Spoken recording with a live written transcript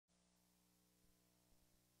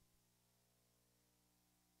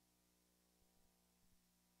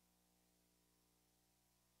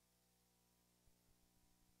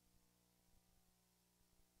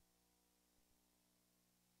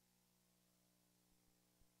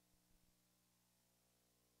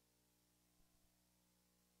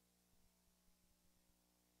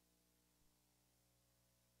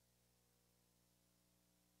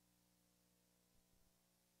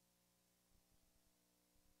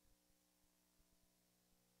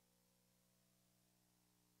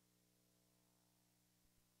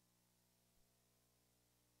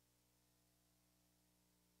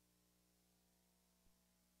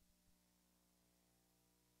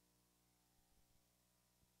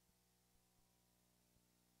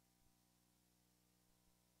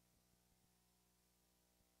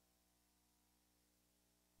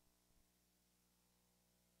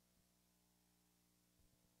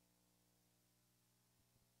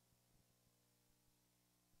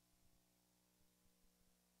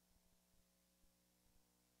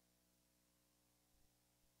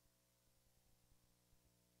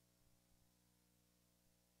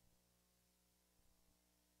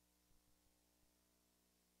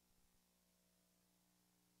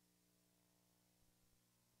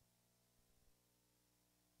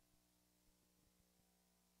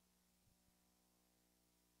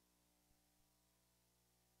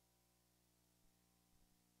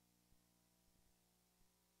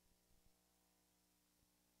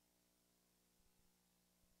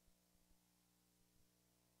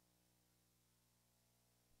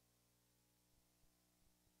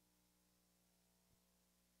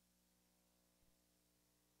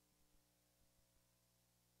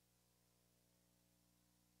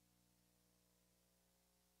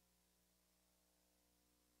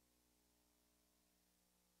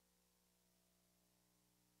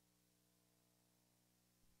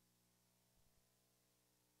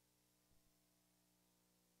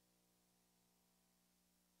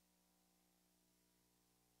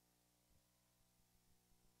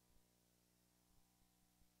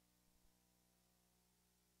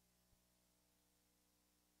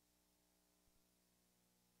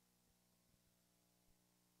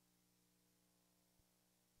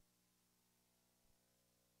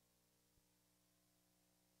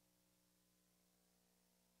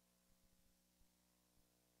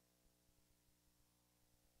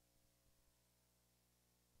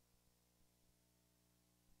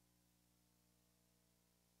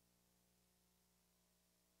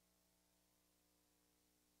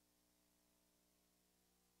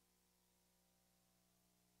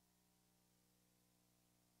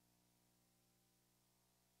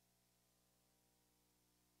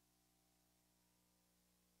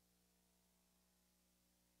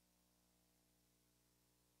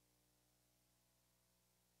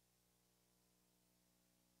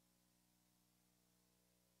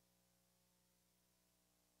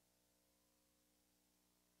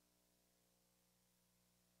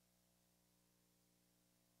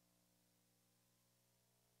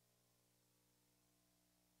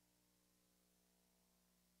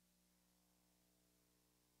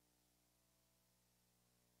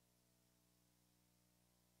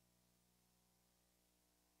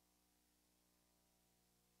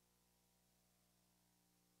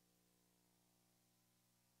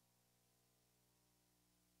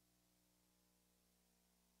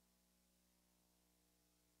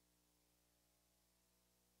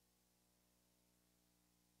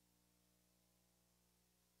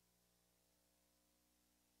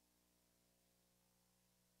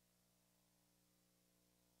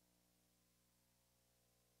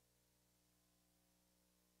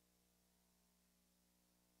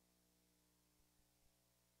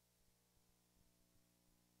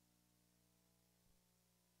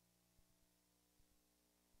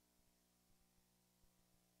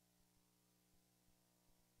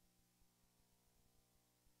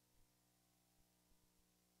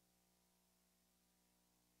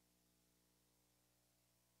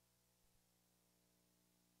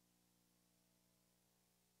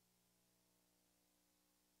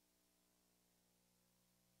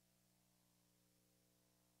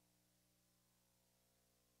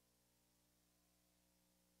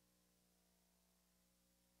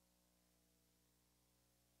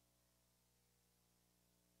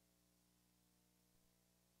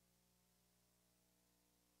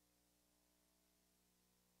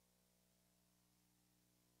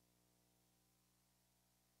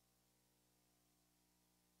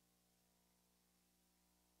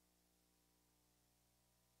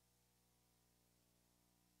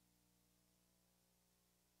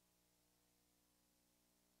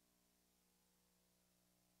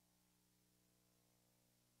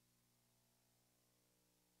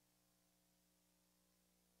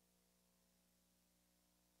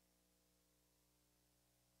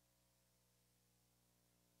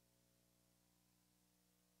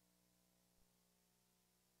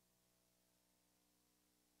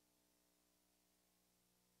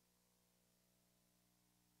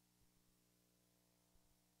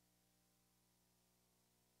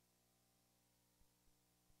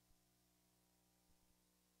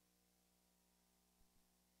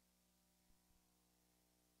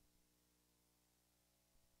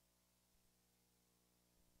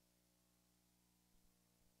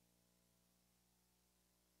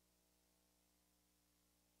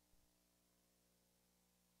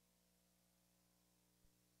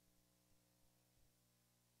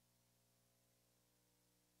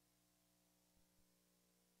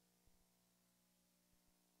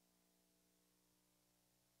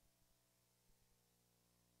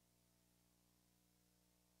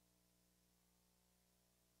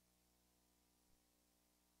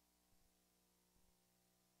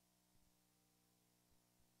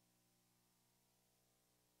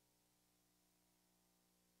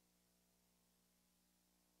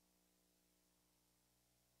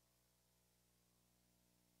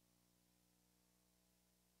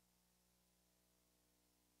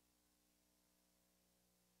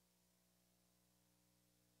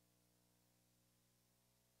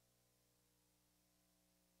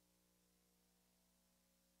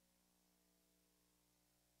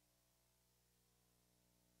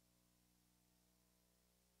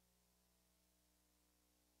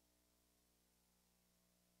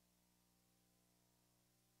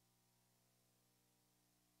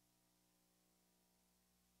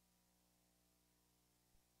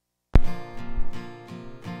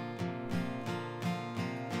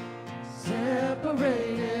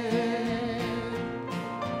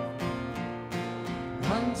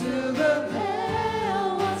until the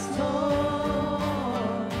veil was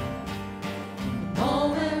torn. The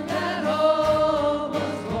moment that hope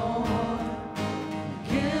was born,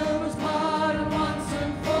 guilt was parted once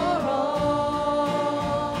and for all.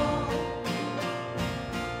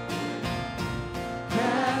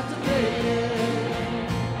 Captivated,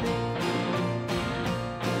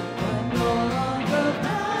 but no longer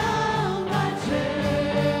bound by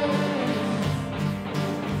chains,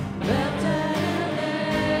 left an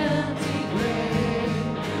empty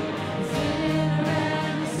grave, a sinner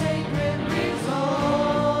and a sacred resolve.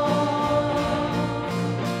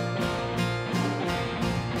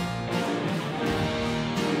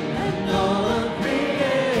 And all of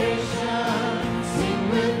creation, sing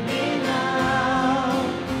with me now.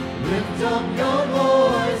 Lift up your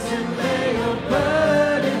voice and lay your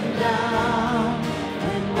burden down.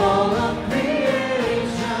 And all of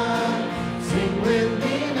creation, sing with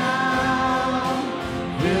me now.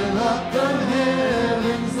 Fill up the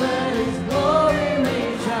heavens, let His glory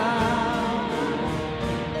resound.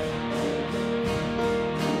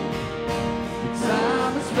 The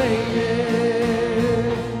time is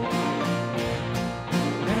faded,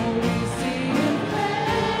 and we see Him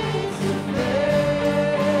face to face.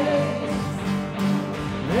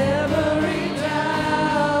 Every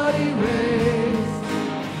doubt erased,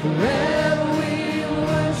 forever we will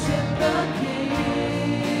worship the King.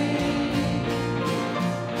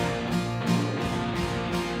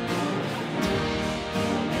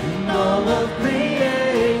 And all of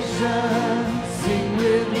creation, sing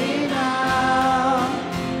with me now.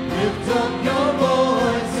 Lift up your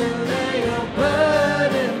voice and lay your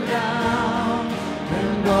burden down.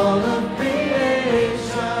 And all of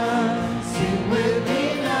creation, sing with me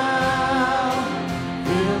now.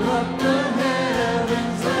 Fill up the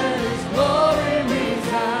heavens, let His glory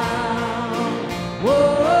resound. Whoa,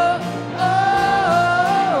 oh,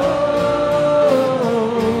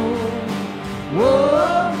 whoa,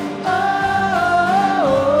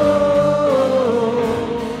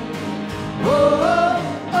 whoa,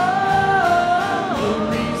 the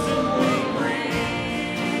reason we breathe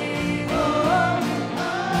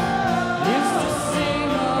is to sing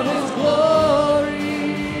of His glory,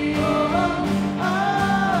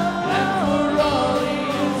 and for all He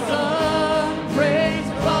has done, praise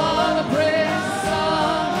the Father, praise the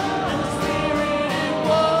Son, and the Spirit in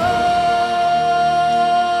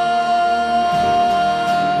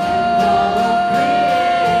all of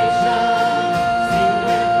creation, sing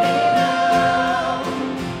with me now.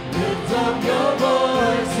 Lift up your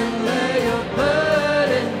voice and lay your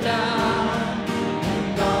burden down.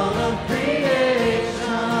 And all of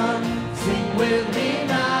creation, sing with me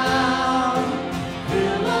now.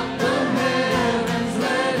 Fill up the heavens,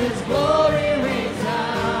 let His glory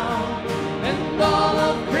resound. And all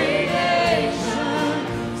of creation,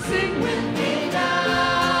 sing with me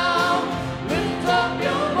now. Lift up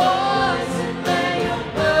your voice and lay your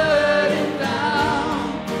burden down.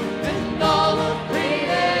 And all of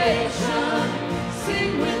creation,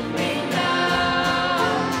 sing with me now.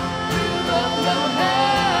 Fill up the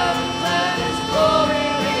heavens, let His glory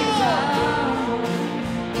resound.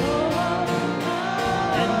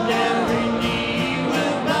 And every knee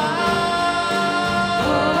will bow.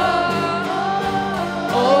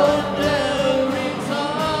 Oh, and every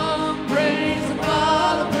tongue praise the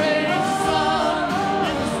Father, praise the Son,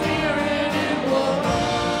 and the Spirit in one.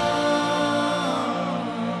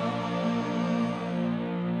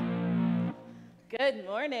 Good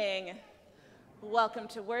morning. Welcome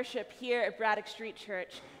to worship here at Braddock Street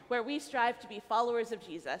Church, where we strive to be followers of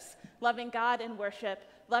Jesus, loving God in worship,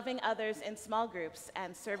 loving others in small groups,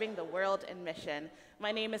 and serving the world in mission.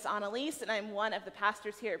 My name is Annalise, and I'm one of the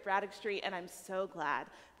pastors here at Braddock Street, and I'm so glad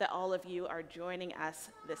that all of you are joining us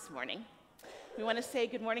this morning. We want to say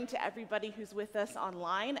good morning to everybody who's with us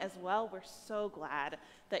online as well. We're so glad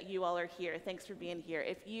that you all are here. Thanks for being here.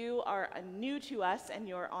 If you are new to us and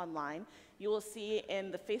you're online, you will see in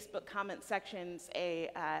the Facebook comment sections a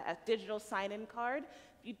digital sign-in card.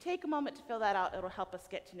 If you take a moment to fill that out, it'll help us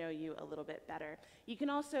get to know you a little bit better. You can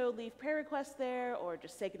also leave prayer requests there or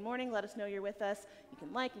just say good morning, let us know you're with us. You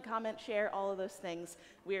can like and comment, share, all of those things.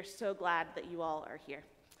 We are so glad that you all are here.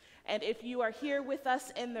 And if you are here with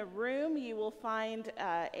us in the room, you will find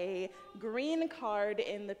a green card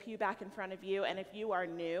in the pew back in front of you. And if you are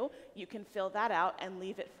new, you can fill that out and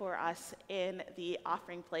leave it for us in the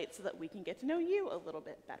offering plate so that we can get to know you a little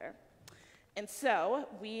bit better. And so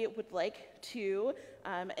we would like to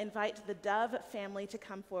invite the Dove family to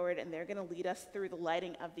come forward, and they're going to lead us through the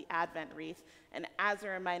lighting of the Advent wreath. And as a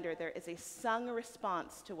reminder, there is a sung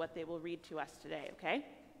response to what they will read to us today, okay?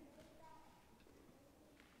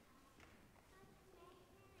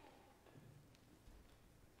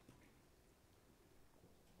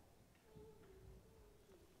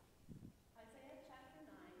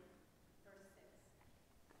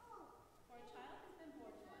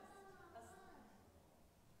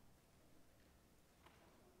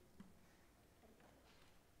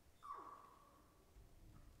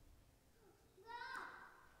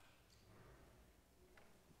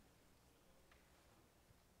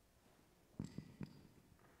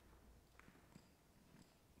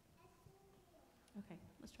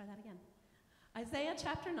 try that again. Isaiah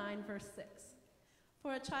chapter 9, verse 6.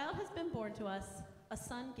 For a child has been born to us, a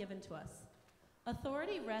son given to us.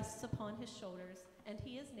 Authority rests upon his shoulders, and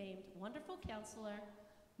he is named Wonderful Counselor,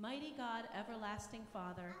 Mighty God, Everlasting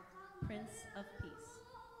Father, Prince of Peace.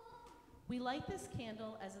 We light this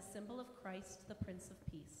candle as a symbol of Christ, the Prince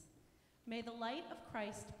of Peace. May the light of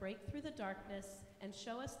Christ break through the darkness and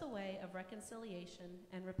show us the way of reconciliation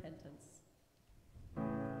and repentance.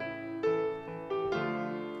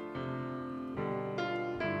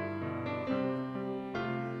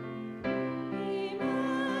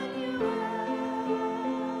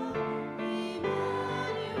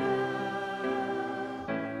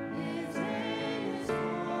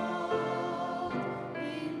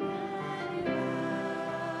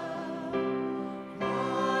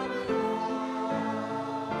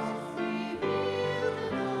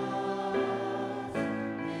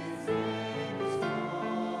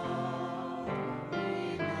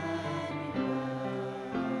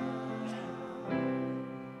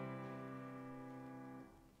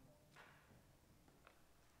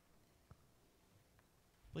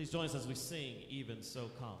 Please join us as we sing, Even So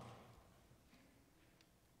Come.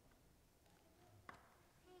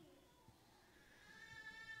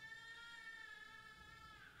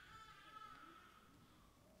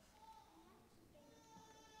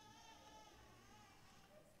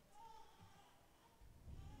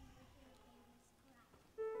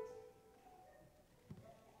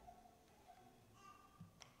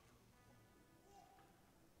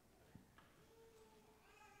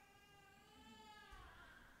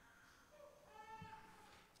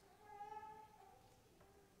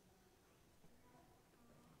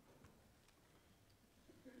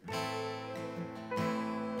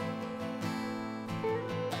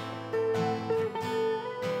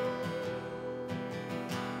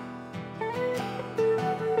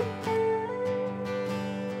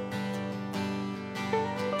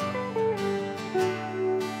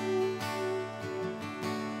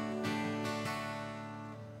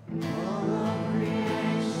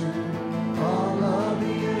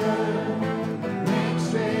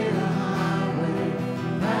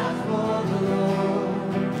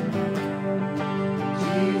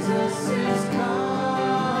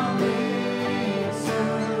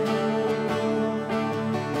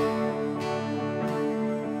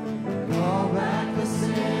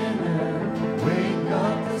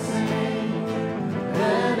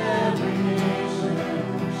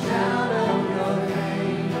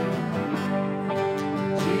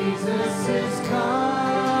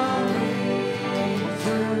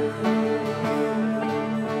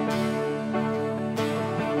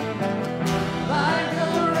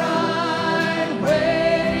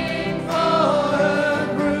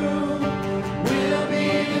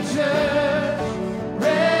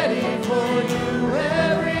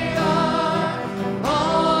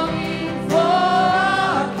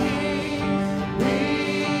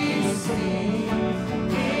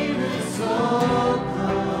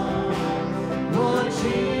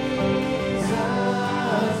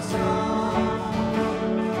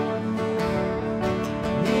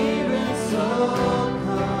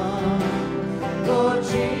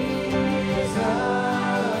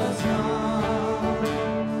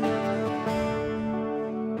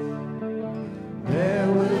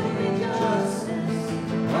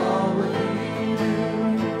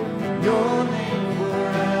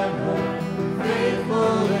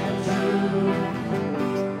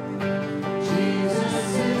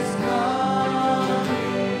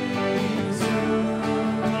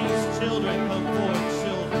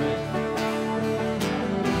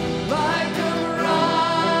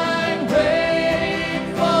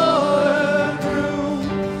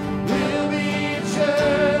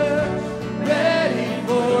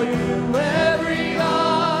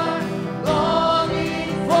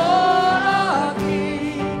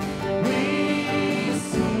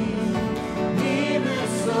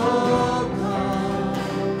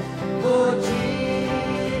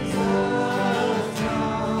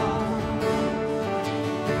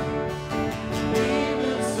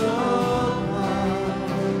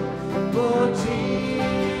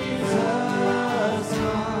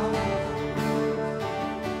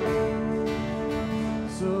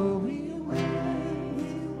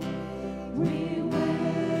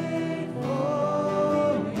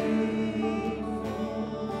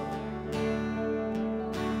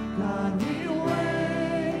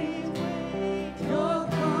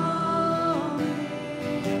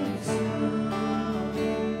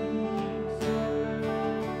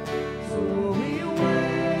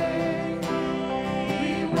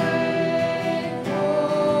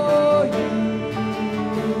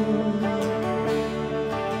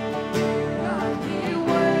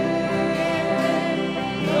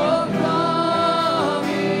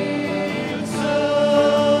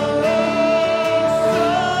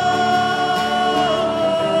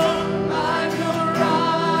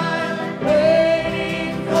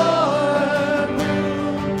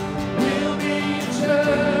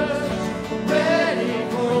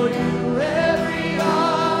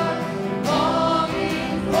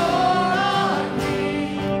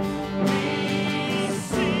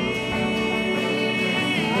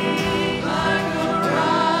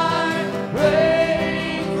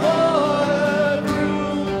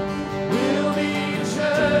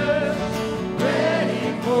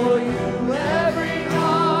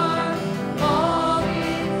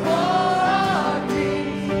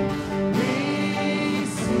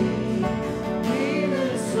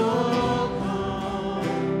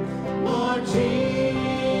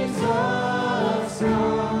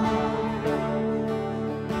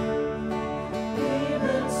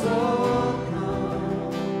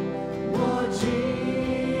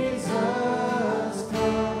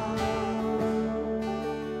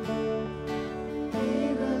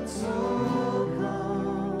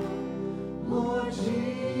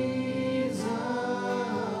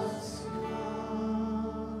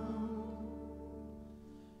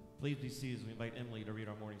 be seated as we invite Emily to read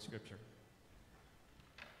our morning scripture.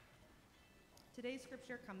 Today's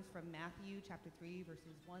scripture comes from Matthew chapter 3,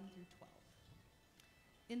 verses 1 through 12.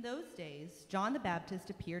 In those days, John the Baptist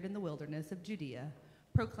appeared in the wilderness of Judea,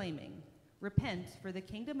 proclaiming, "Repent, for the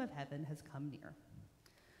kingdom of heaven has come near."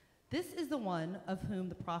 This is the one of whom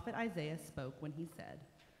the prophet Isaiah spoke when he said,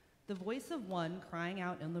 "The voice of one crying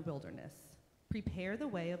out in the wilderness, prepare the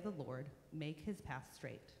way of the Lord, make his path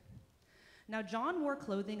straight." Now John wore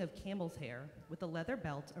clothing of camel's hair with a leather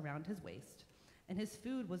belt around his waist, and his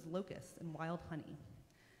food was locusts and wild honey.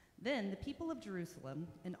 Then the people of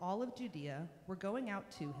Jerusalem and all of Judea were going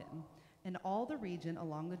out to him, and all the region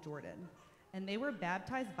along the Jordan, and they were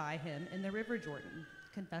baptized by him in the river Jordan,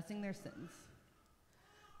 confessing their sins.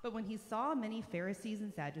 But when he saw many Pharisees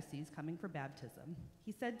and Sadducees coming for baptism,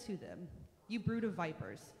 he said to them, "You brood of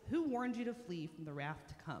vipers, who warned you to flee from the wrath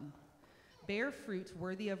to come? Bear fruit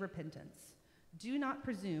worthy of repentance. Do not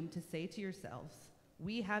presume to say to yourselves,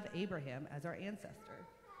 'We have Abraham as our ancestor.'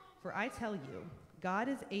 For I tell you, God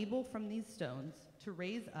is able from these stones to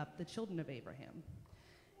raise up the children of Abraham.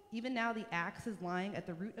 Even now the axe is lying at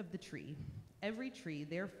the root of the tree. Every tree,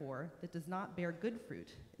 therefore, that does not bear good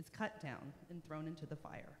fruit is cut down and thrown into the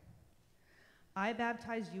fire. I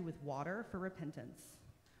baptize you with water for repentance,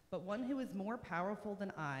 but one who is more powerful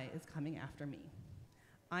than I is coming after me.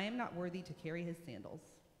 I am not worthy to carry his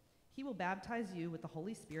sandals. He will baptize you with the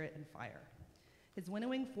Holy Spirit and fire. His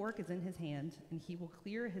winnowing fork is in his hand, and he will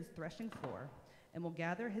clear his threshing floor and will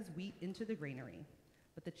gather his wheat into the granary,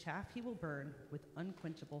 but the chaff he will burn with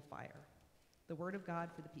unquenchable fire." The word of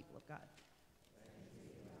God for the people of God.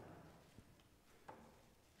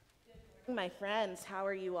 My friends, how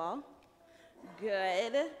are you all?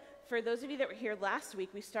 Good. For those of you that were here last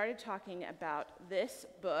week, we started talking about this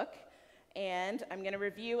book, and I'm going to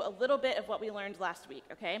review a little bit of what we learned last week,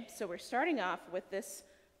 okay? So we're starting off with this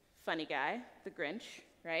funny guy, the Grinch,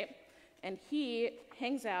 right? And he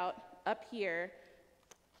hangs out up here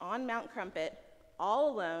on Mount Crumpet, all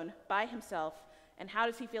alone, by himself, and how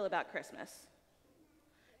does he feel about Christmas?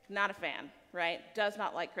 Not a fan, right? Does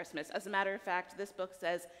not like Christmas. As a matter of fact, this book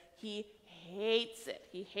says he hates it.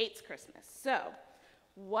 He hates Christmas. So,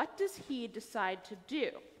 what does he decide to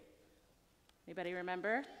do? Anybody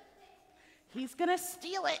remember? He's going to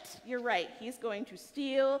steal it. You're right. He's going to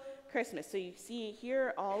steal Christmas. So you see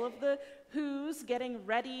here all of the who's getting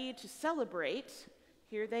ready to celebrate.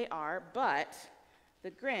 Here they are. But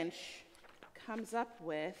the Grinch comes up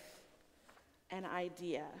with an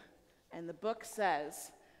idea. And the book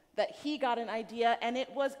says that he got an idea, and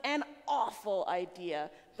it was an awful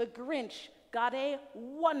idea. The Grinch got a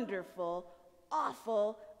wonderful,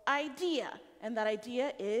 awful idea. And that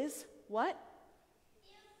idea is what?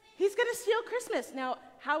 He's going to steal Christmas. Now,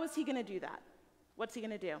 how is he going to do that? What's he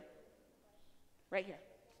going to do? Right here.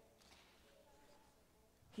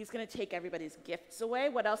 He's going to take everybody's gifts away.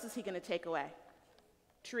 What else is he going to take away?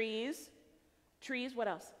 Trees. Trees, what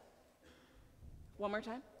else? One more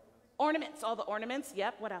time. Ornaments, all the ornaments.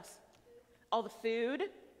 Yep, what else? All the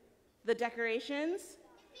food, the decorations,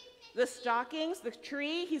 the stockings, the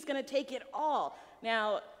tree. He's going to take it all.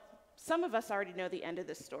 Now, some of us already know the end of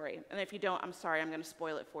this story. And if you don't, I'm sorry, I'm going to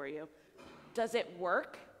spoil it for you. Does it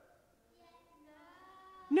work?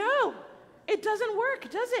 No, it doesn't work,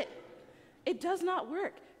 does it? It does not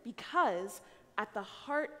work because at the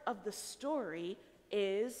heart of the story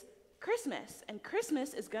is Christmas. And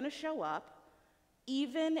Christmas is going to show up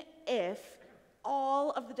even if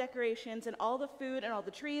all of the decorations and all the food and all the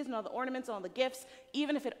trees and all the ornaments and all the gifts,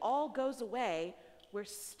 even if it all goes away, we're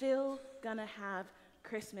still going to have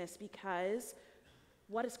Christmas because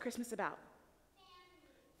what is Christmas about?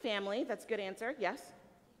 Family, that's a good answer, yes.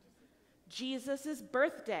 Jesus'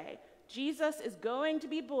 birthday. Jesus is going to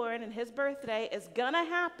be born and his birthday is going to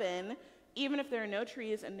happen even if there are no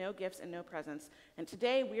trees and no gifts and no presents. And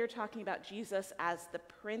today we are talking about Jesus as the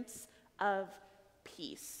Prince of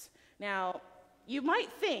Peace. Now, you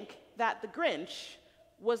might think that the Grinch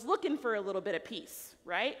was looking for a little bit of peace,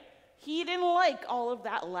 right? He didn't like all of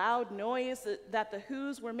that loud noise that the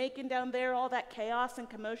Who's were making down there, all that chaos and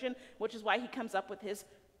commotion, which is why he comes up with his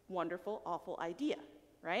wonderful, awful idea,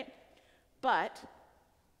 right? But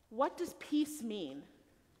what does peace mean?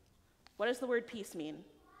 What does the word peace mean?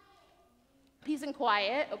 Peace and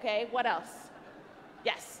quiet, okay, what else?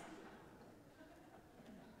 Yes.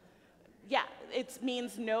 Yeah, it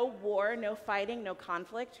means no war, no fighting, no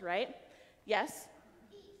conflict, right? Yes?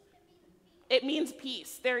 It means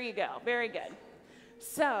peace. There you go. Very good.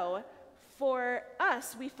 So, for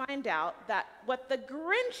us, we find out that what the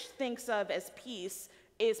Grinch thinks of as peace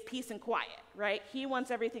is peace and quiet, right? He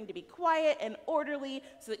wants everything to be quiet and orderly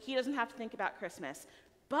so that he doesn't have to think about Christmas.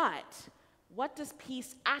 But what does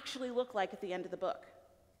peace actually look like at the end of the book?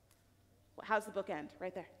 How's the book end?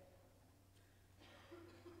 Right there.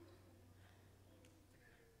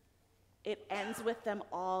 It ends with them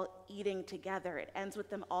all eating together. It ends with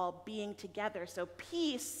them all being together. So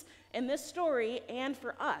peace in this story and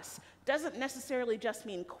for us doesn't necessarily just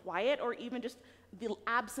mean quiet or even just the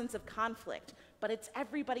absence of conflict, but it's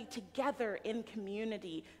everybody together in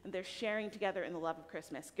community, and they're sharing together in the love of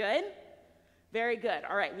Christmas. Good? Very good.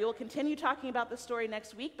 All right, we will continue talking about the story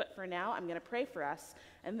next week, but for now, I'm going to pray for us,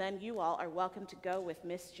 and then you all are welcome to go with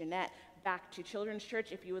Miss Jeanette back to Children's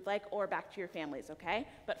Church if you would like, or back to your families, okay?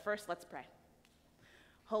 But first, let's pray.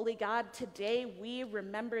 Holy God, today we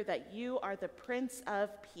remember that you are the Prince of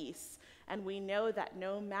Peace, and we know that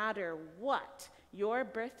no matter what, your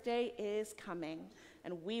birthday is coming,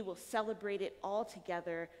 and we will celebrate it all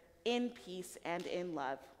together in peace and in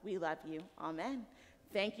love. We love you. Amen.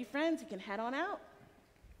 Thank you, friends. You can head on out.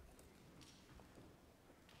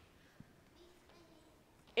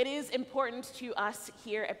 It is important to us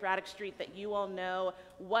here at Braddock Street that you all know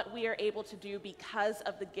what we are able to do because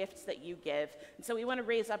of the gifts that you give. And so we want to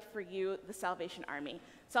raise up for you the Salvation Army.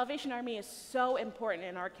 Salvation Army is so important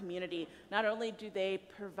in our community. Not only do they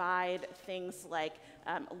provide things like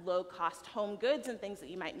low-cost home goods and things that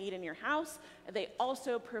you might need in your house, they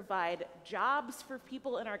also provide jobs for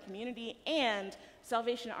people in our community, and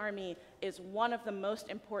Salvation Army is one of the most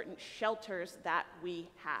important shelters that we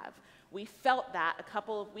have. We felt that a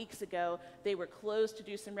couple of weeks ago. They were closed to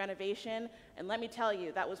do some renovation, and let me tell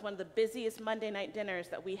you, that was one of the busiest Monday night dinners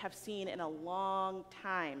that we have seen in a long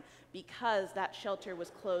time because that shelter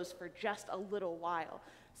was closed for just a little while.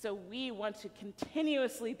 So we want to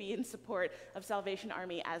continuously be in support of Salvation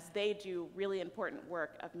Army as they do really important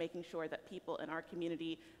work of making sure that people in our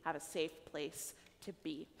community have a safe place to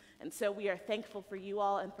be. And so we are thankful for you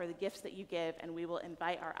all and for the gifts that you give, and we will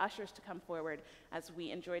invite our ushers to come forward as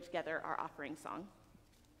we enjoy together our offering song.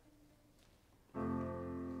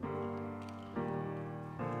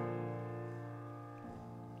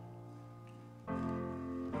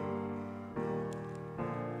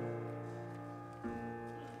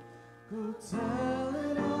 Go tell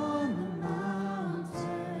it on the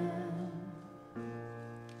mountain,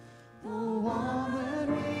 the one that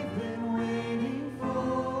we've been waiting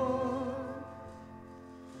for,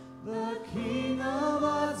 the King of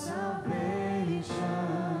our salvation,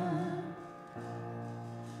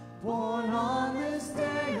 born on this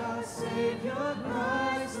day, our Savior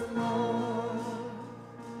Christ the Lord.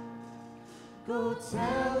 Go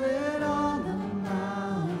tell it on the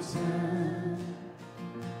mountain,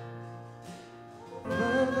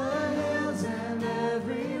 over the hills and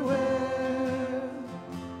everywhere,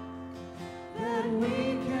 that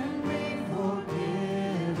we can be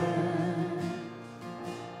forgiven.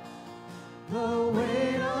 The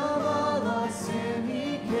weight of all our sin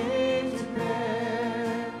He came to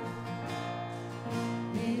bear.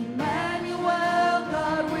 Emmanuel,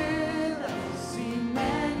 God with us,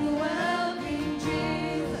 Emmanuel, King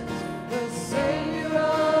Jesus, the Savior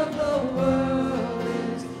of the world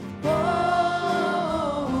is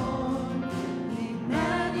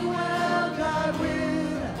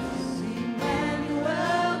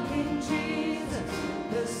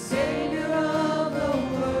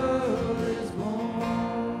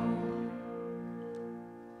born.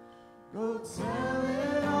 Go tell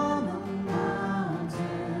it on the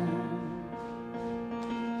mountain,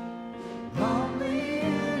 lonely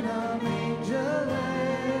in a manger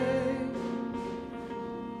lay,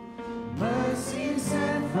 mercy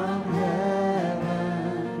sent from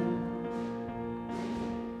heaven,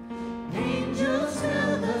 angels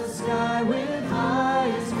fill the sky with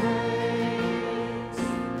highest praise.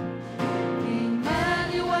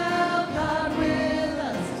 Emmanuel, God with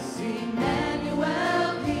us,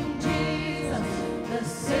 Emmanuel, King Jesus, the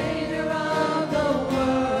Savior of the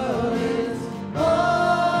world is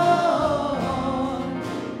born.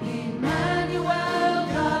 Emmanuel,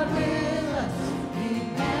 God with us,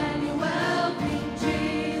 Emmanuel, King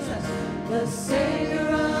Jesus, the Savior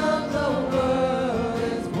of the world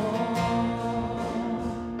is born.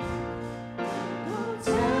 Go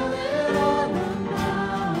tell it on the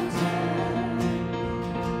mountain,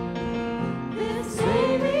 this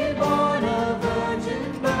baby born of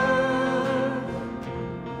virgin birth,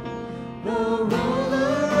 the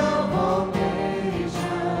ruler of all nations,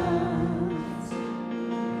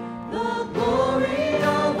 the glory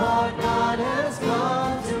of our God has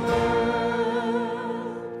come to earth.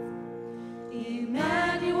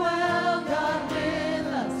 Emmanuel, God with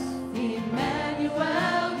us,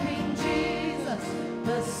 Emmanuel, King Jesus,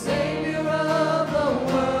 the Savior of the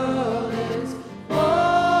world is born.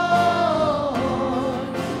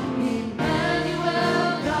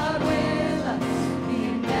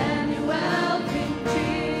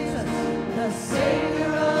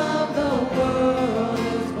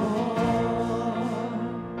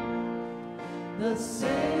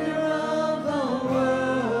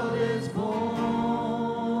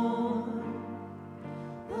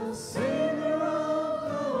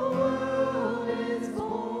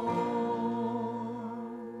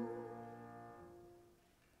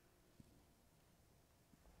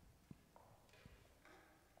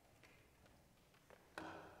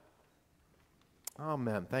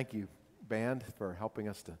 Amen. Thank you, band, for helping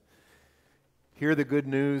us to hear the good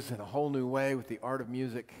news in a whole new way with the art of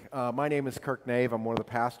music. My name is Kirk Nave. I'm one of the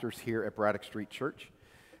pastors here at Braddock Street Church.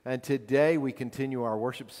 And today we continue our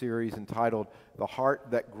worship series entitled The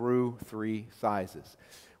Heart That Grew Three Sizes.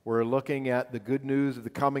 We're looking at the good news of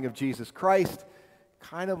the coming of Jesus Christ,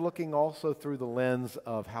 kind of looking also through the lens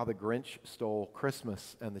of how the Grinch stole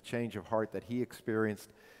Christmas and the change of heart that he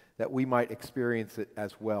experienced, that we might experience it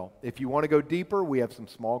as well. If you want to go deeper, we have some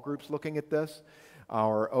small groups looking at this.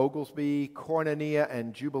 Our Oglesby, Koinonia,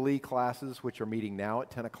 and Jubilee classes, which are meeting now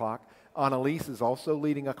at 10 o'clock. Annalise is also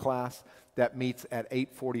leading a class that meets at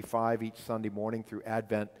 8:45 each Sunday morning through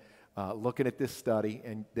Advent, looking at this study,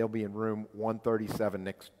 and they'll be in room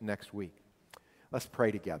 137 next week. Let's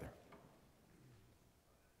pray together.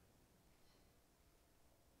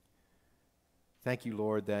 Thank you,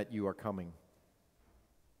 Lord, that you are coming.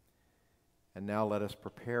 And now let us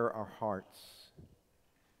prepare our hearts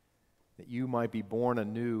that you might be born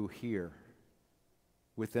anew here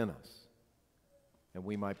within us, and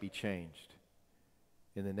we might be changed.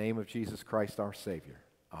 In the name of Jesus Christ, our Savior.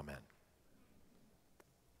 Amen.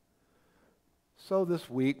 So this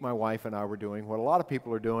week, my wife and I were doing what a lot of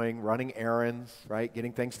people are doing, running errands, right?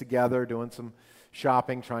 Getting things together, doing some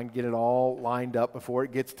shopping, trying to get it all lined up before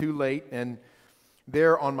it gets too late. And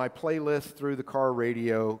there on my playlist through the car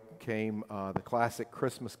radio came the classic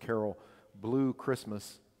Christmas carol, Blue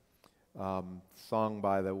Christmas, sung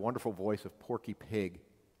by the wonderful voice of Porky Pig.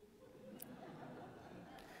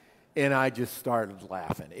 And I just started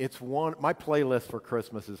laughing. My playlist for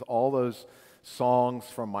Christmas is all those songs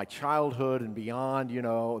from my childhood and beyond, you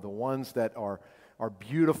know, the ones that are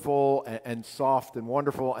beautiful and soft and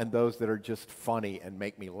wonderful, and those that are just funny and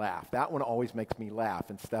make me laugh. That one always makes me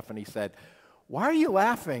laugh. And Stephanie said, "Why are you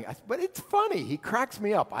laughing?" I said, "But it's funny. He cracks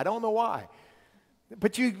me up. I don't know why."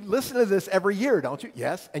 "But you listen to this every year, don't you?"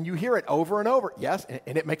 "Yes." "And you hear it over and over?" "Yes."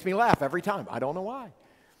 And it makes me laugh every time. I don't know why.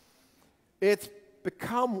 It's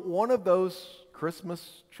become one of those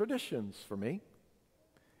Christmas traditions for me.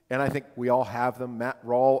 And I think we all have them. Matt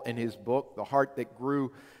Rawle, in his book, The Heart That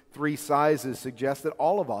Grew Three Sizes, suggests that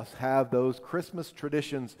all of us have those Christmas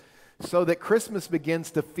traditions so that Christmas begins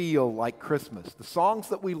to feel like Christmas. The songs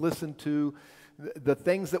that we listen to, the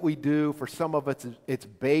things that we do, for some of us, it's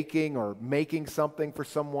baking or making something for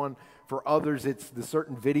someone. For others, it's the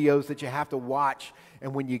certain videos that you have to watch.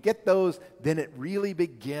 And when you get those, then it really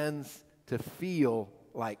begins to feel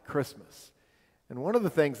like Christmas. And one of the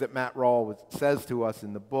things that Matt Rawle says to us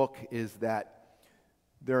in the book is that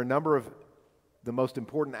there are a number of the most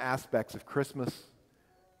important aspects of Christmas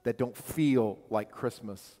that don't feel like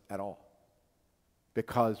Christmas at all,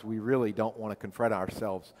 because we really don't want to confront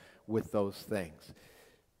ourselves with those things.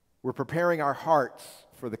 We're preparing our hearts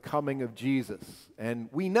for the coming of Jesus, and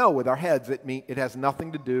we know with our heads it has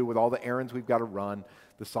nothing to do with all the errands we've got to run,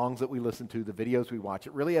 the songs that we listen to, the videos we watch.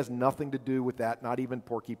 It really has nothing to do with that, not even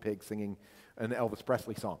Porky Pig singing an Elvis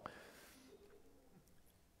Presley song.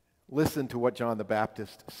 Listen to what John the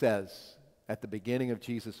Baptist says at the beginning of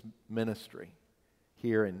Jesus' ministry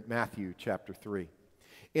here in Matthew chapter 3.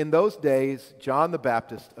 "In those days, John the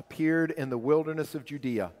Baptist appeared in the wilderness of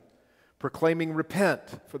Judea, proclaiming,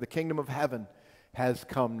 'Repent, for the kingdom of heaven has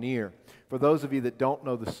come near.'" For those of you that don't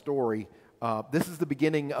know the story, this is the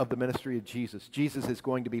beginning of the ministry of Jesus. Jesus is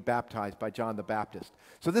going to be baptized by John the Baptist.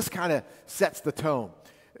 So this kind of sets the tone.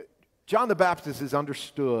 John the Baptist is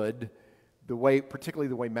understood particularly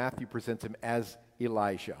the way Matthew presents him, as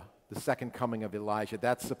Elijah, the second coming of Elijah.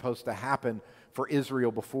 That's supposed to happen for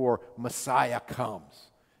Israel before Messiah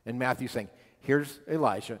comes. And Matthew's saying, here's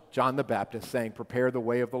Elijah, John the Baptist saying, "Prepare the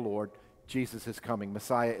way of the Lord. Jesus is coming.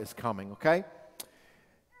 Messiah is coming," okay?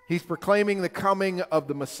 He's proclaiming the coming of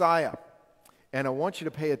the Messiah. And I want you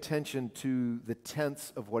to pay attention to the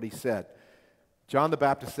tense of what he said. John the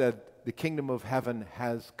Baptist said, "The kingdom of heaven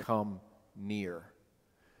has come near."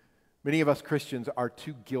 Many of us Christians are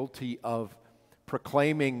too guilty of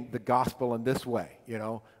proclaiming the gospel in this way,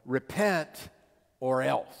 repent or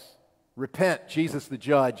else. Repent, Jesus the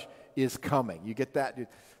judge is coming. You get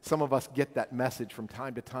that? Some of us get that message from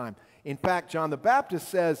time to time. In fact, John the Baptist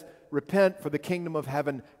says, "Repent, for the kingdom of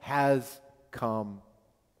heaven has come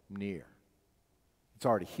near." It's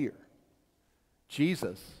already here.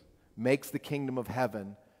 Jesus makes the kingdom of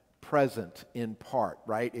heaven present in part,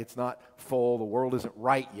 right? It's not full, the world isn't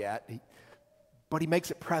right yet, but he makes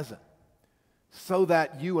it present so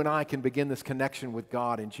that you and I can begin this connection with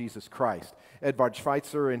God in Jesus Christ. Edvard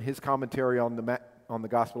Schweitzer, in his commentary on the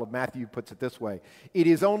Gospel of Matthew, puts it this way: "It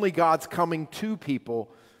is only God's coming to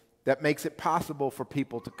people that makes it possible for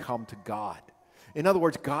people to come to God." In other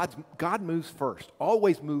words, God moves first,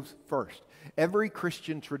 always moves first. Every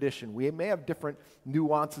Christian tradition, we may have different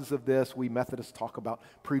nuances of this. We Methodists talk about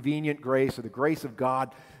prevenient grace or the grace of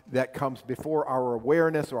God that comes before our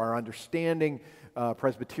awareness or our understanding.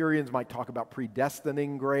 Presbyterians might talk about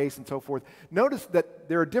predestining grace and so forth. Notice that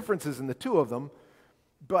there are differences in the two of them,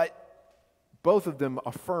 but both of them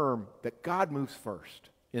affirm that God moves first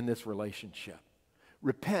in this relationship.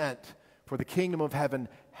 Repent, for the kingdom of heaven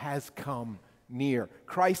has come near.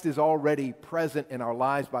 Christ is already present in our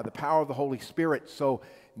lives by the power of the Holy Spirit, so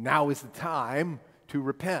now is the time to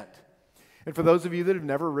repent. And for those of you that have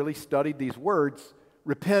never really studied these words,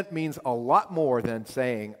 repent means a lot more than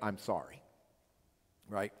saying, I'm sorry.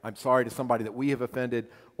 Right? I'm sorry to somebody that we have offended,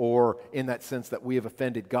 or in that sense that we have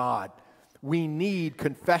offended God. We need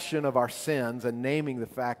confession of our sins and naming the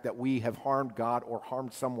fact that we have harmed God or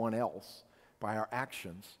harmed someone else by our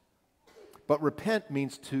actions. But repent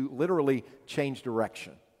means to literally change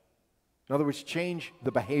direction. In other words, change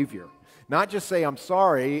the behavior. Not just say, I'm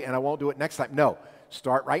sorry and I won't do it next time. No,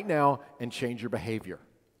 start right now and change your behavior.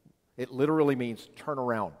 It literally means turn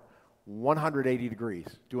around 180 degrees.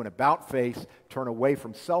 Do an about face, turn away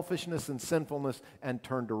from selfishness and sinfulness, and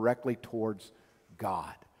turn directly towards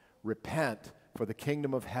God. Repent, for the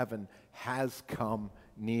kingdom of heaven has come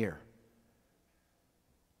near.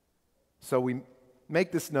 So we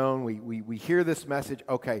make this known, we hear this message,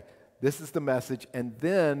 okay, this is the message, and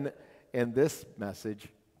then in this message,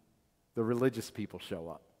 the religious people show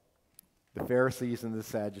up, the Pharisees and the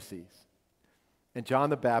Sadducees. And John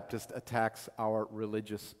the Baptist attacks our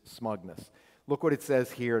religious smugness. Look what it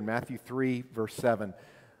says here in Matthew 3, verse 7.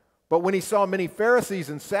 But when he saw many Pharisees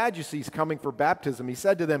and Sadducees coming for baptism, he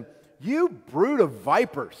said to them, you brood of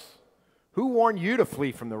vipers, who warned you to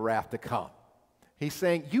flee from the wrath to come? He's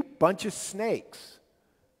saying, you bunch of snakes.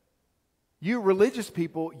 You religious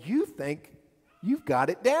people, you think you've got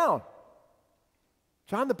it down.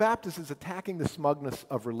 John the Baptist is attacking the smugness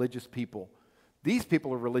of religious people. These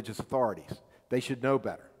people are religious authorities. They should know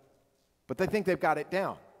better. But they think they've got it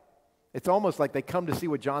down. It's almost like they come to see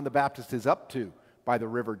what John the Baptist is up to by the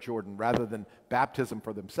river Jordan rather than baptism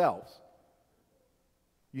for themselves.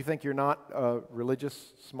 You think you're not a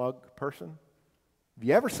religious, smug person? Have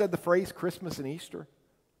you ever said the phrase Christmas and Easter?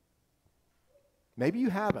 Maybe you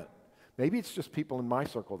haven't. Maybe it's just people in my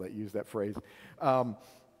circle that use that phrase.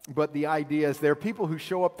 But the idea is there are people who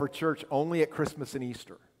show up for church only at Christmas and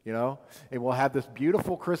Easter, you know? And we'll have this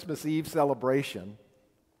beautiful Christmas Eve celebration,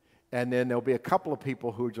 and then there'll be a couple of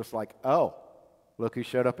people who are just like, oh, look who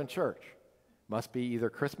showed up in church. Must be either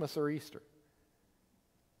Christmas or Easter.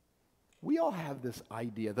 We all have this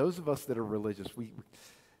idea. Those of us that are religious, we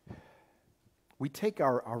take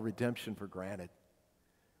our redemption for granted.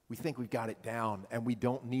 We think we've got it down and we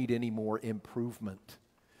don't need any more improvement.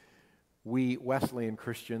 We Wesleyan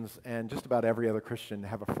Christians and just about every other Christian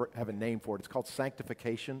have a name for it. It's called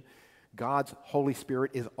sanctification. God's Holy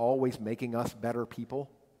Spirit is always making us better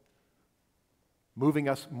people, moving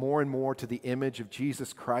us more and more to the image of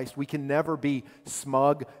Jesus Christ. We can never be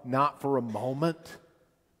smug, not for a moment.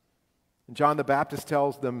 And John the Baptist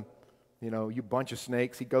tells them, you know, you bunch of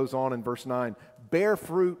snakes. He goes on in verse 9, bear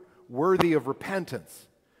fruit worthy of repentance.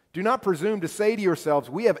 Do not presume to say to yourselves,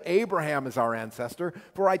 we have Abraham as our ancestor,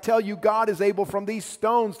 for I tell you, God is able from these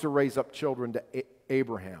stones to raise up children to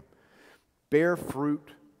Abraham. Bear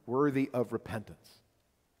fruit worthy of repentance.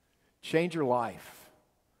 Change your life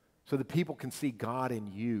so that people can see God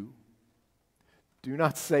in you. Do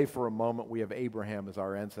not say for a moment we have Abraham as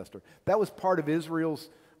our ancestor. That was part of Israel's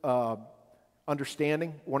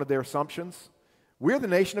understanding, one of their assumptions. We're the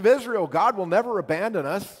nation of Israel. God will never abandon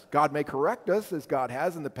us. God may correct us as God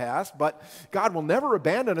has in the past, but God will never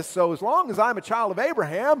abandon us. So as long as I'm a child of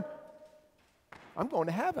Abraham, I'm going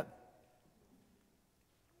to heaven.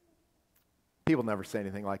 People never say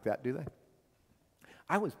anything like that, do they?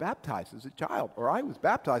 I was baptized as a child, or I was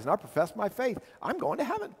baptized and I professed my faith. I'm going to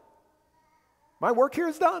heaven. My work here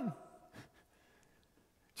is done.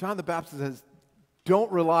 John the Baptist says,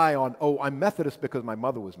 don't rely on, oh, I'm Methodist because my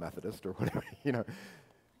mother was Methodist or whatever, you know.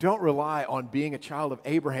 Don't rely on being a child of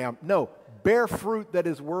Abraham. No, bear fruit that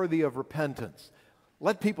is worthy of repentance.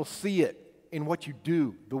 Let people see it in what you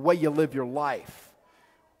do, the way you live your life.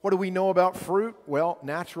 What do we know about fruit? Well,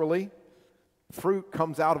 naturally, fruit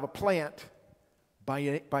comes out of a plant by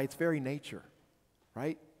its very nature,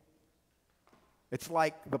 right? It's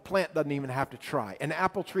like the plant doesn't even have to try. An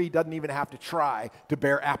apple tree doesn't even have to try to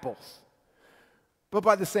bear apples. But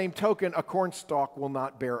by the same token, a cornstalk will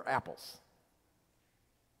not bear apples.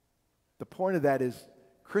 The point of that is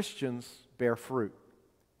Christians bear fruit.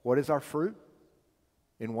 What is our fruit?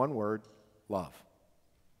 In one word, love.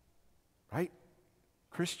 Right?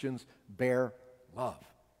 Christians bear love.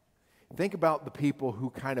 Think about the people who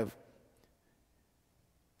kind of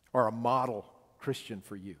are a model Christian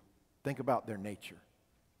for you. Think about their nature.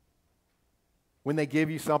 When they give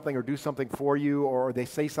you something or do something for you, or they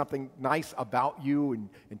say something nice about you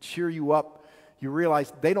and cheer you up, you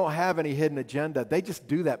realize they don't have any hidden agenda. They just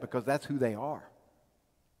do that because that's who they are.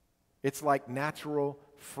 It's like natural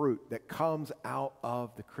fruit that comes out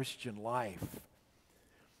of the Christian life.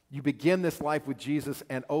 You begin this life with Jesus,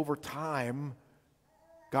 and over time,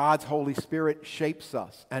 God's Holy Spirit shapes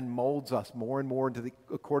us and molds us more and more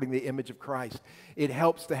according to the image of Christ. It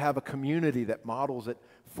helps to have a community that models it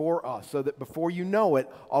for us, so that before you know it,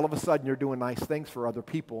 all of a sudden you're doing nice things for other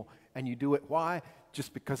people, and you do it, why?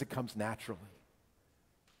 Just because it comes naturally.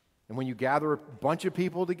 And when you gather a bunch of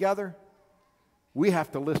people together, we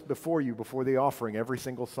have to list before you, before the offering every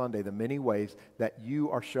single Sunday, the many ways that you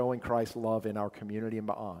are showing Christ's love in our community and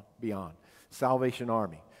beyond. Salvation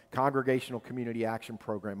Army, Congregational Community Action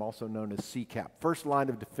Program, also known as CCAP. First line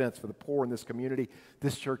of defense for the poor in this community.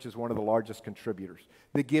 This church is one of the largest contributors.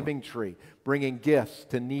 The Giving Tree, bringing gifts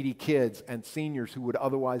to needy kids and seniors who would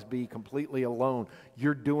otherwise be completely alone.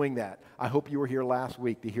 You're doing that. I hope you were here last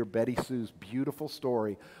week to hear Betty Sue's beautiful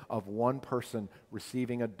story of one person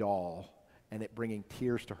receiving a doll and it bringing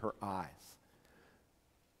tears to her eyes.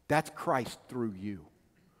 That's Christ through you.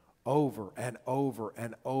 Over and over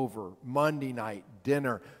and over. Monday night,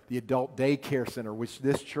 dinner, the adult daycare center, which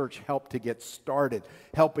this church helped to get started,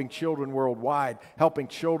 helping children worldwide, helping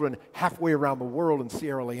children halfway around the world in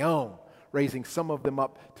Sierra Leone, raising some of them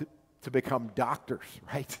up to become doctors,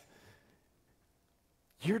 right?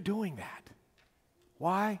 You're doing that.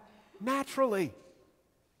 Why? Naturally.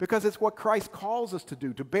 Because it's what Christ calls us to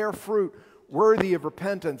do, to bear fruit worthy of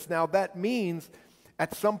repentance. Now that means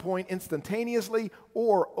at some point instantaneously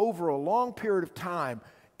or over a long period of time,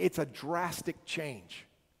 it's a drastic change.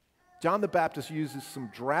 John the Baptist uses some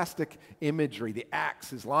drastic imagery. The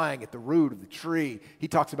axe is lying at the root of the tree. He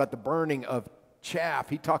talks about the burning of chaff.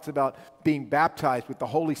 He talks about being baptized with the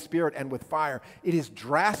Holy Spirit and with fire. It is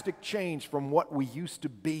drastic change from what we used to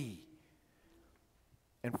be.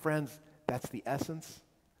 And friends, that's the essence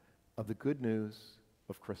of the good news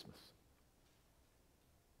of Christmas.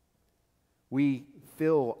 We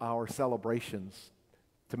fill our celebrations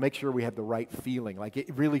to make sure we have the right feeling. Like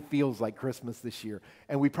it really feels like Christmas this year.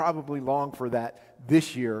 And we probably long for that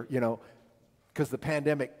this year, because the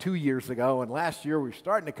pandemic 2 years ago and last year we were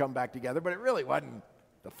starting to come back together, but it really wasn't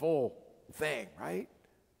the full thing, right?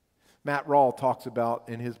 Matt Rawle talks about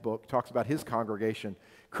his congregation,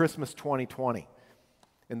 Christmas 2020,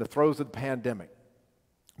 in the throes of the pandemic.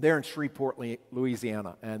 They're in Shreveport,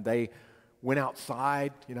 Louisiana, and they went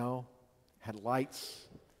outside, had lights,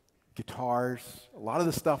 guitars. A lot of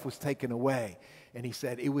the stuff was taken away. And he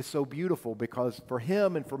said it was so beautiful because for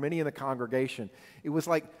him and for many in the congregation, it was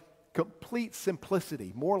like complete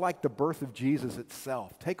simplicity, more like the birth of Jesus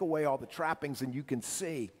itself. Take away all the trappings and you can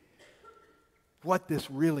see what this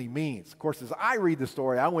really means. Of course, as I read the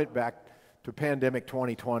story, I went back to pandemic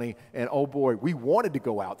 2020, and oh boy, we wanted to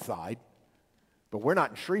go outside, but we're not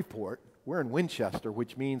in Shreveport. We're in Winchester,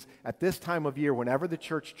 which means at this time of year, whenever the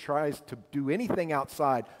church tries to do anything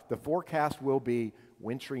outside, the forecast will be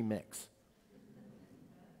wintry mix.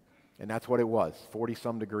 And that's what it was,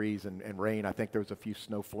 40-some degrees and rain. I think there was a few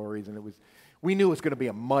snow flurries, and we knew it was going to be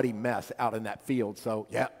a muddy mess out in that field. So,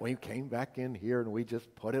 yeah, we came back in here, and we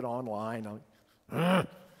just put it online.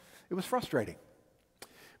 It was frustrating.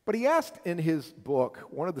 But he asked in his book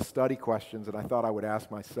one of the study questions that I thought I would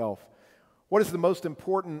ask myself. What is the most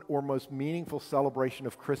important or most meaningful celebration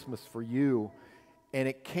of Christmas for you? And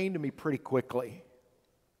it came to me pretty quickly.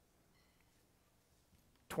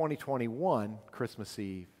 2021, Christmas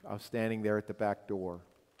Eve, I was standing there at the back door,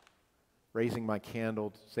 raising my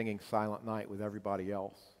candle, singing Silent Night with everybody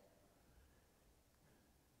else.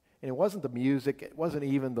 And it wasn't the music, it wasn't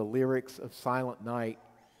even the lyrics of Silent Night.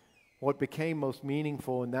 What became most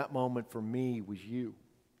meaningful in that moment for me was you,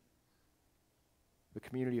 the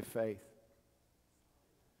community of faith.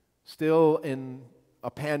 Still in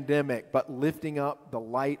a pandemic, but lifting up the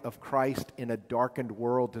light of Christ in a darkened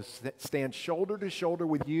world, to stand shoulder to shoulder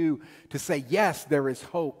with you, to say, yes, there is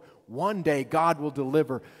hope. One day God will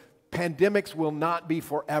deliver. Pandemics will not be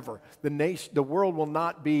forever. The world will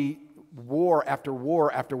not be war after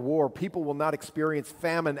war after war. People will not experience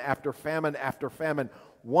famine after famine after famine.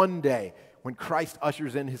 One day, when Christ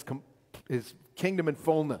ushers in his kingdom in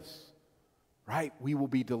fullness, right, we will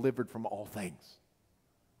be delivered from all things.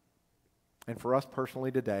 And for us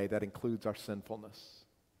personally today, that includes our sinfulness.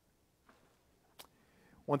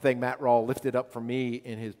 One thing Matt Rawle lifted up for me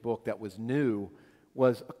in his book that was new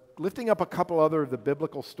was lifting up a couple other of the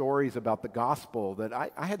biblical stories about the gospel that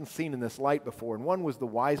I hadn't seen in this light before. And one was the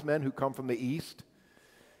wise men who come from the east.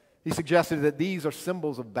 He suggested that these are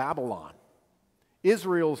symbols of Babylon,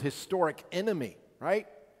 Israel's historic enemy, right?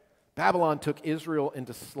 Babylon took Israel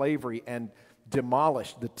into slavery and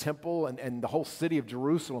demolished the temple and the whole city of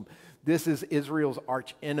Jerusalem. This is Israel's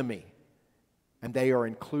arch enemy, and they are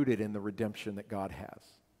included in the redemption that God has.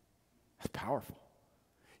 That's powerful.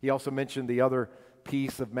 He also mentioned the other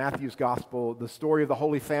piece of Matthew's gospel, the story of the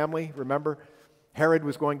Holy Family. Remember, Herod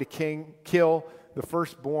was going to kill the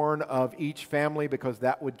firstborn of each family because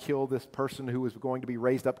that would kill this person who was going to be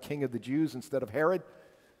raised up king of the Jews instead of Herod.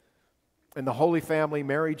 And the Holy Family,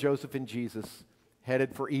 Mary, Joseph, and Jesus,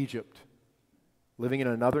 headed for Egypt, living in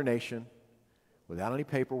another nation without any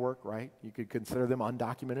paperwork, right? You could consider them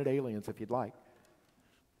undocumented aliens if you'd like.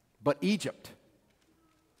 But Egypt,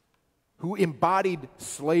 who embodied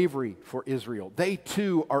slavery for Israel, they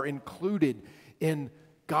too are included in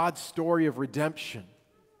God's story of redemption.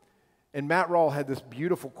 And Matt Rawle had this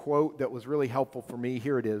beautiful quote that was really helpful for me.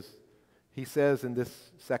 Here it is. He says in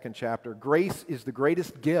this second chapter, "Grace is the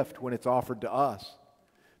greatest gift when it's offered to us,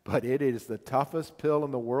 but it is the toughest pill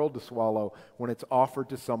in the world to swallow when it's offered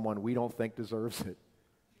to someone we don't think deserves it."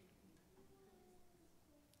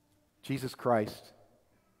 Jesus Christ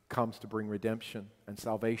comes to bring redemption and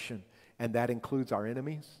salvation, and that includes our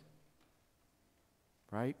enemies,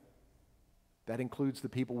 right? That includes the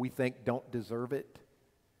people we think don't deserve it.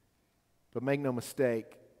 But make no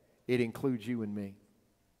mistake, it includes you and me.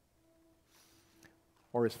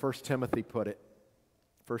 Or as 1 Timothy put it,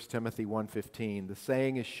 1 Timothy 1:15, "The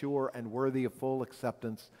saying is sure and worthy of full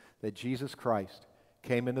acceptance that Jesus Christ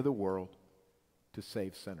came into the world to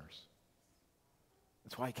save sinners."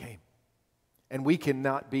 That's why he came. And we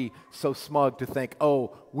cannot be so smug to think,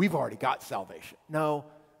 oh, we've already got salvation. No,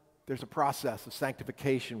 there's a process of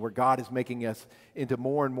sanctification where God is making us into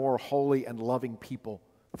more and more holy and loving people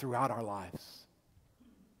throughout our lives.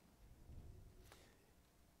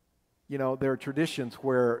 You know, there are traditions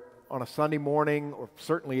where on a Sunday morning, or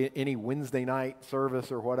certainly any Wednesday night service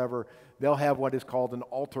or whatever, they'll have what is called an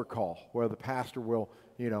altar call, where the pastor will,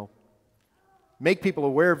 make people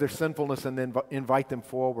aware of their sinfulness and then invite them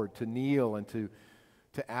forward to kneel and to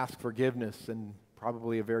ask forgiveness, and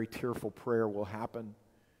probably a very tearful prayer will happen.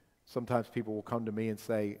 Sometimes people will come to me and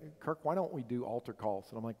say, "Kirk, why don't we do altar calls?"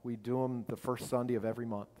 And I'm like, we do them the first Sunday of every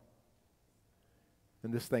month.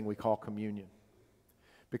 And this thing we call communion.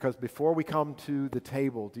 Because before we come to the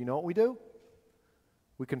table, do you know what we do?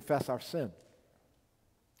 We confess our sin.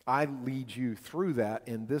 I lead you through that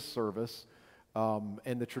in this service.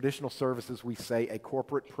 In the traditional services, we say a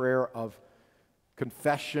corporate prayer of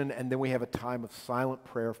confession, and then we have a time of silent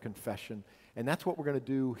prayer of confession. And that's what we're going to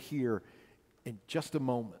do here in just a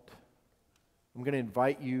moment. I'm going to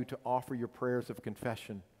invite you to offer your prayers of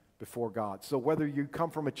confession before God. So whether you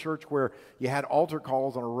come from a church where you had altar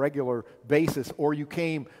calls on a regular basis, or you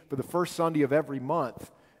came for the first Sunday of every month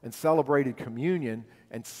and celebrated communion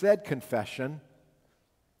and said confession,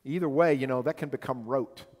 either way, that can become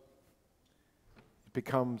rote. It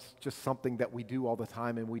becomes just something that we do all the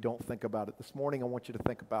time and we don't think about it. This morning, I want you to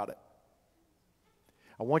think about it.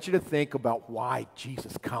 I want you to think about why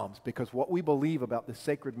Jesus comes, because what we believe about this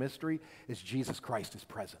sacred mystery is Jesus Christ is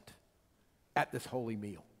present at this holy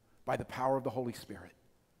meal by the power of the Holy Spirit.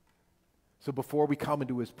 So before we come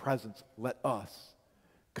into his presence, let us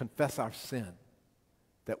confess our sin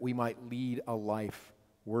that we might lead a life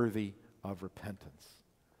worthy of repentance.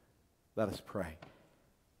 Let us pray.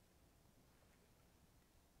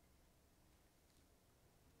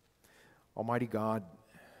 Almighty God,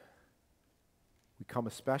 we come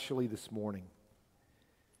especially this morning,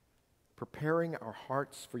 preparing our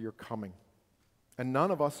hearts for your coming. And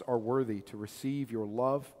none of us are worthy to receive your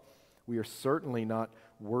love. We are certainly not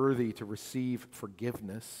worthy to receive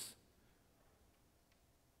forgiveness.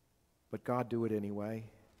 But God, do it anyway.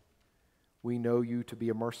 We know you to be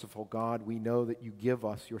a merciful God. We know that you give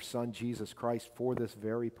us your Son, Jesus Christ, for this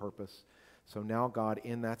very purpose. So now, God,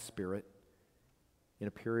 in that spirit, in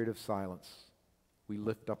a period of silence, we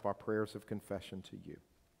lift up our prayers of confession to you.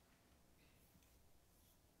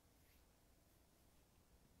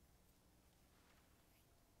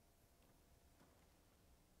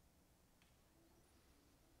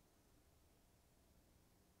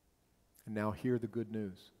 And now hear the good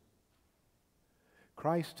news.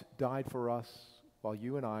 Christ died for us while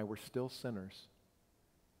you and I were still sinners.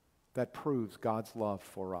 That proves God's love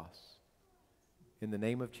for us. In the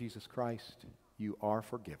name of Jesus Christ, you are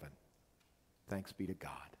forgiven. Thanks be to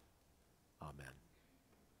God. Amen.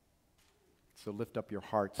 So lift up your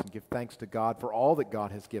hearts and give thanks to God for all that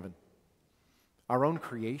God has given. our own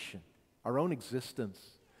creation, our own existence.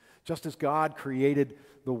 Just as God created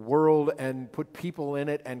the world and put people in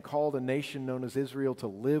it and called a nation known as Israel to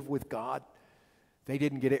live with God, they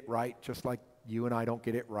didn't get it right, just like you and I don't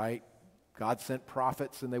get it right. God sent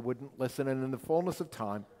prophets and they wouldn't listen, and in the fullness of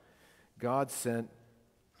time, God sent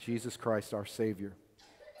Jesus Christ, our Savior,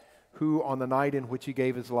 who on the night in which he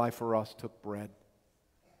gave his life for us took bread,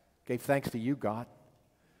 gave thanks to you, God,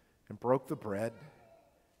 and broke the bread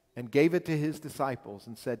and gave it to his disciples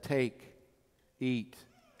and said, "Take, eat,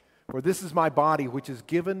 for this is my body which is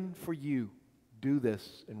given for you. Do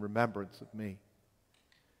this in remembrance of me."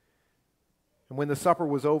 And when the supper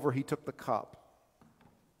was over, he took the cup.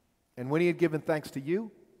 And when he had given thanks to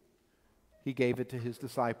you, he gave it to his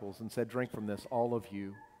disciples and said, "Drink from this, all of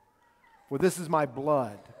you. For this is my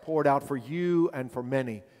blood poured out for you and for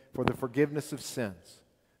many for the forgiveness of sins.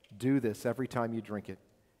 Do this every time you drink it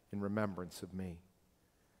in remembrance of me."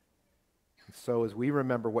 And so as we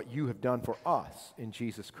remember what you have done for us in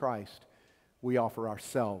Jesus Christ, we offer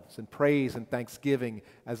ourselves in praise and thanksgiving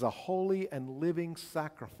as a holy and living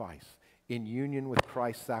sacrifice in union with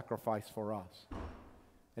Christ's sacrifice for us.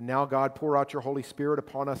 And now, God, pour out your Holy Spirit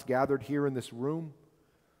upon us gathered here in this room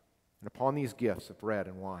and upon these gifts of bread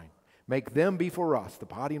and wine. Make them be for us the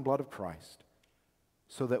body and blood of Christ,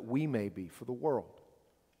 so that we may be for the world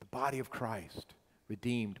the body of Christ,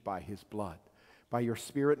 redeemed by his blood. By your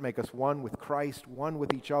Spirit, make us one with Christ, one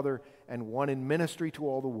with each other, and one in ministry to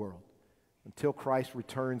all the world, until Christ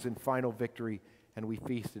returns in final victory and we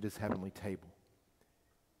feast at his heavenly table.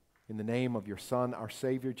 In the name of your Son, our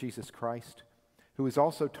Savior, Jesus Christ, who has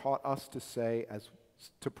also taught us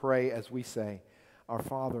to pray as we say, "Our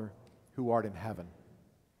Father, who art in heaven,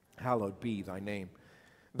 hallowed be thy name.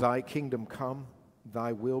 Thy kingdom come,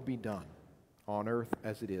 thy will be done, on earth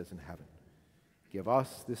as it is in heaven. Give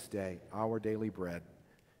us this day our daily bread,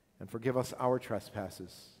 and forgive us our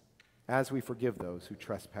trespasses, as we forgive those who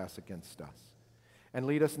trespass against us. And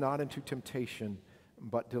lead us not into temptation,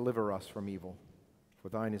 but deliver us from evil. For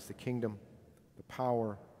thine is the kingdom, the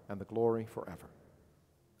power, and the glory forever.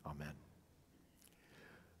 Amen."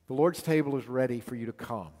 The Lord's table is ready for you to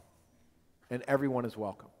come, and everyone is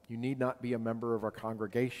welcome. You need not be a member of our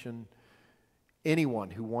congregation. Anyone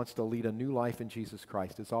who wants to lead a new life in Jesus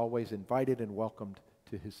Christ is always invited and welcomed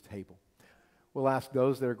to his table. We'll ask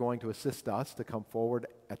those that are going to assist us to come forward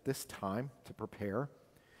at this time to prepare.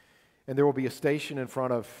 And there will be a station in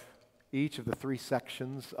front of each of the three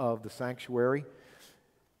sections of the sanctuary.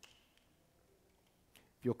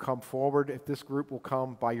 If you'll come forward, if this group will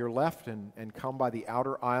come by your left and come by the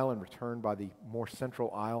outer aisle and return by the more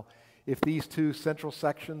central aisle. If these two central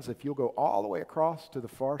sections, if you'll go all the way across to the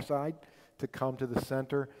far side to come to the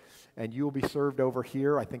center, and you'll be served over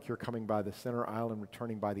here. I think you're coming by the center aisle and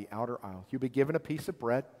returning by the outer aisle. You'll be given a piece of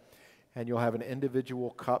bread, and you'll have an individual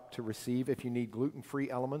cup to receive. If you need gluten-free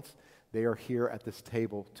elements, they are here at this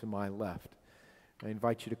table to my left. I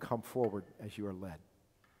invite you to come forward as you are led.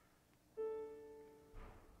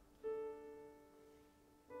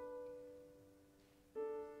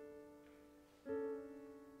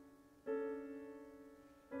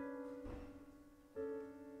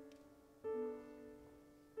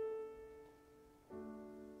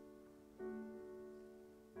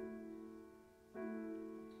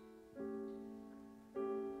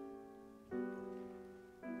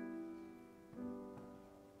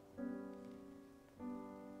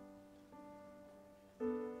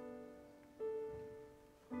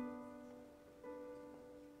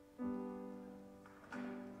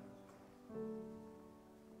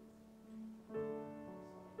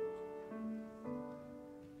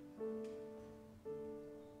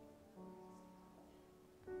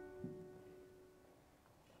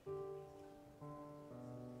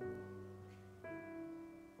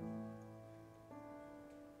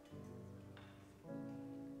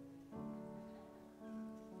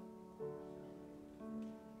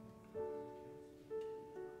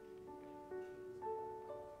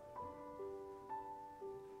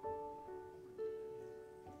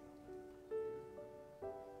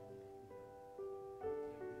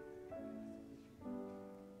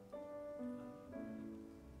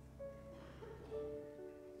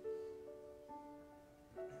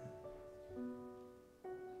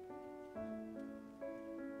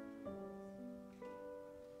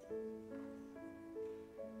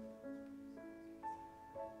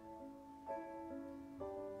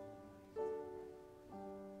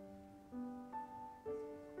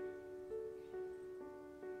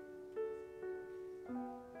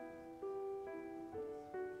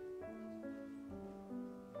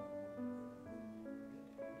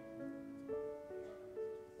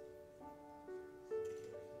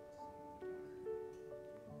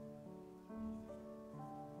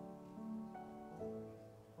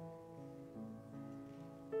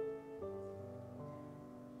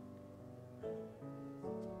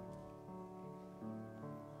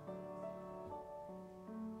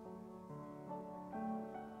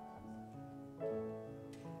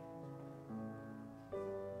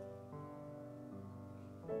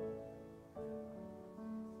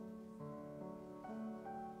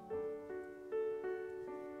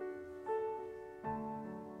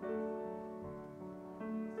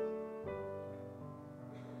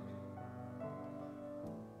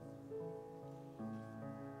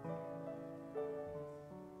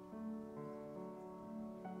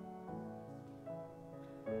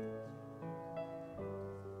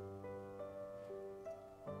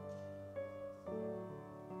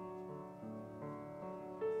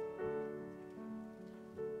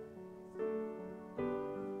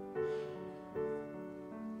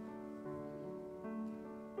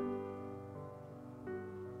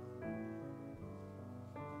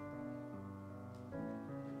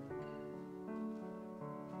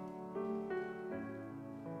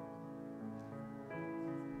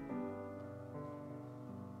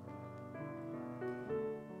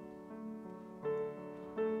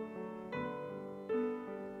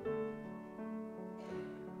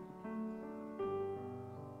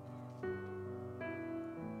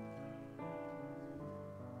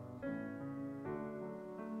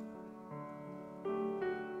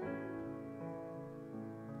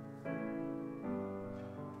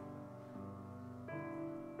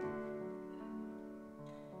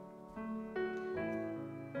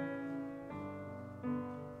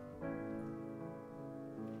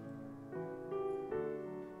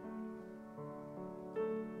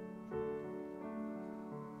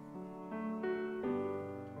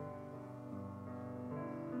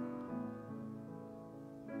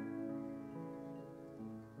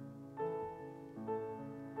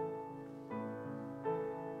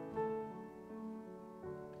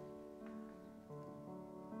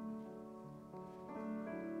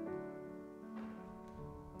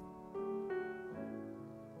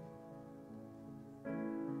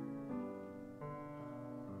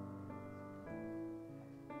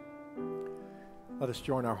 Let us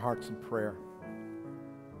join our hearts in prayer.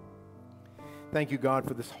 Thank you, God,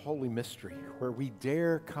 for this holy mystery where we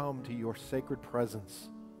dare come to your sacred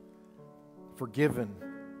presence, forgiven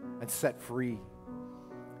and set free.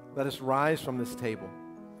 Let us rise from this table,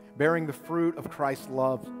 bearing the fruit of Christ's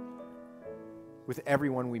love with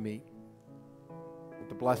everyone we meet. With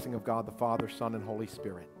the blessing of God, the Father, Son, and Holy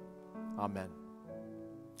Spirit. Amen.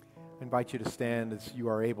 I invite you to stand as you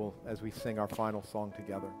are able as we sing our final song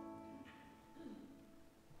together.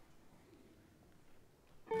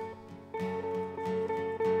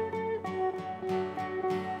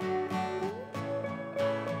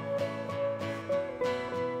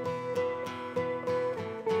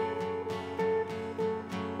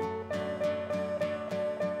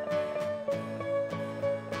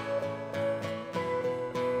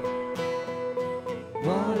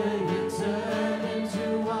 Water you turn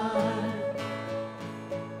into wine.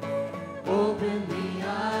 Open the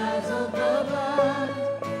eyes of the blind.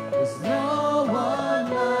 There's no one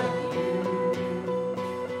like you.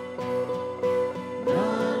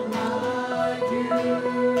 None like you.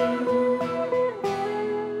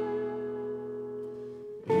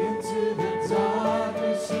 Into the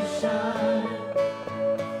darkness you shine.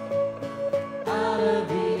 Out of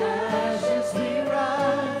the ashes we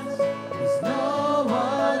rise. There's no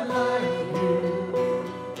one like you.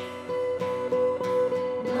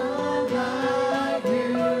 None like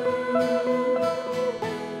you.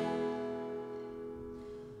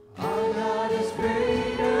 Our God is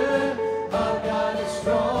greater. Our God is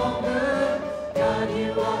stronger. God,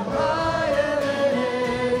 you are higher than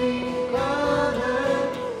any other.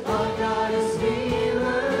 Our God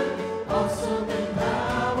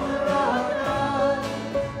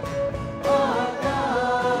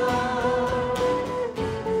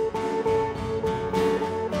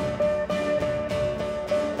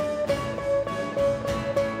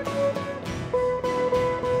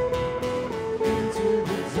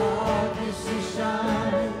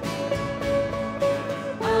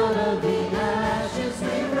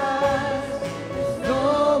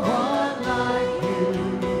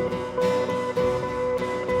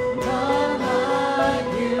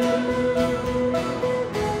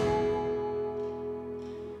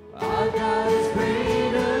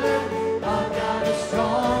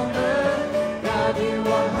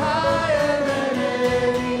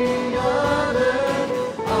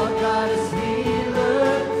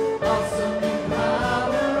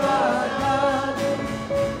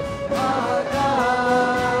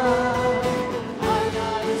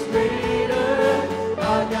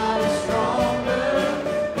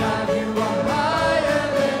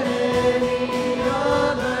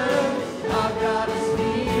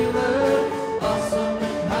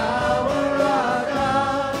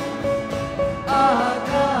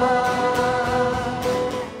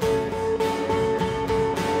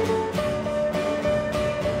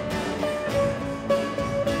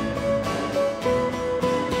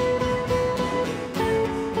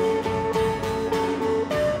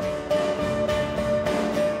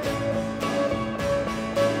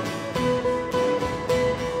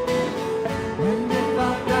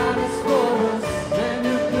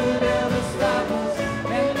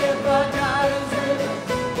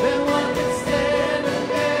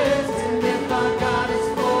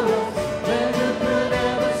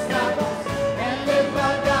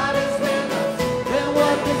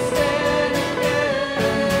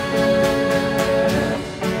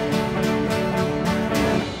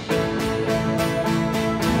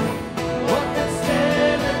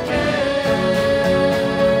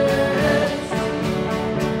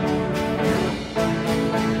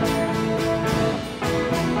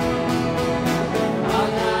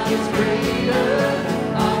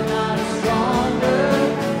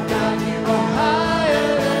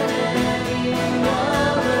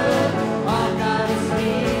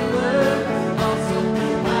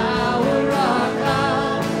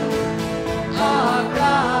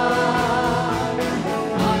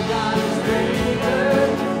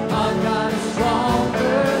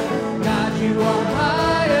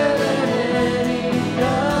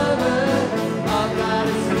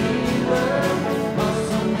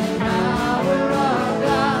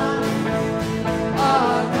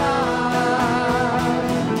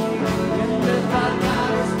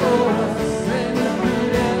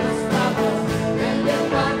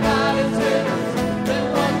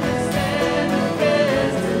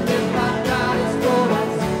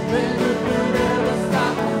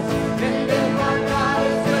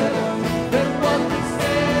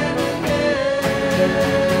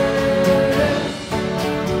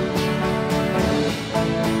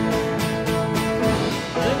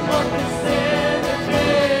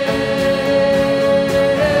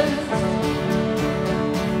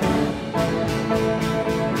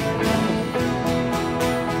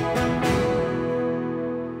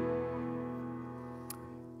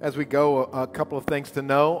go, a couple of things to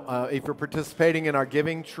know. If you're participating in our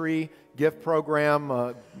Giving Tree gift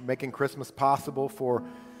program, making Christmas possible for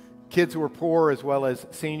kids who are poor as well as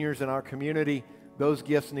seniors in our community, those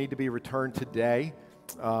gifts need to be returned today.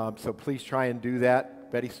 So please try and do that.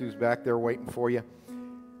 Betty Sue's back there waiting for you.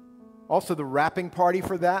 Also, the wrapping party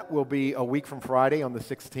for that will be a week from Friday on the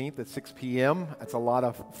 16th at 6 p.m. It's a lot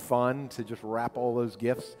of fun to just wrap all those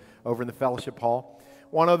gifts over in the fellowship hall.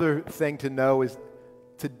 One other thing to know is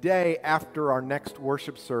today, after our next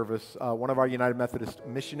worship service, one of our United Methodist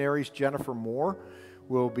missionaries, Jennifer Moore,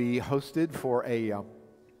 will be hosted for a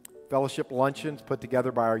fellowship luncheon put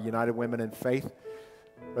together by our United Women in Faith.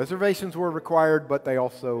 Reservations were required, but they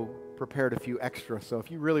also prepared a few extra. So if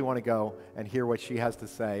you really want to go and hear what she has to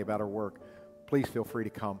say about her work, please feel free to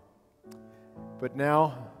come. But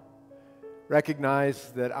now,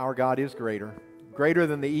 recognize that our God is greater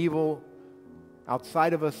than the evil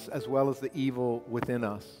outside of us as well as the evil within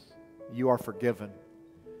us. You are forgiven.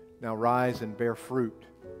 Now rise and bear fruit,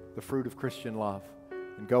 the fruit of Christian love,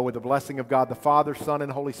 and go with the blessing of God the Father, Son,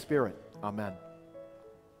 and Holy Spirit. Amen.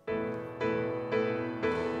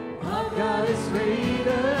 Our God is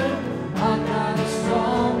greater, our God is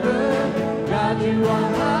stronger, God, you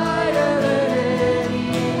are higher than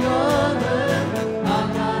any other. Our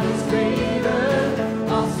God is greater,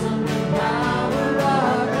 awesome in power,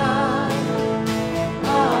 our God,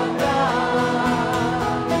 our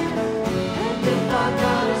God. And if our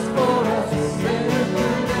God is for us, then who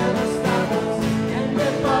can ever stop us? And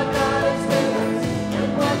if our God is with us, then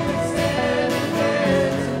what can stand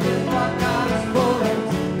against? And if our God is for us,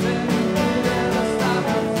 then who can ever stop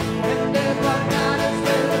us? And if our God is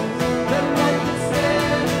with us, then what can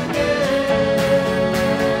stand against?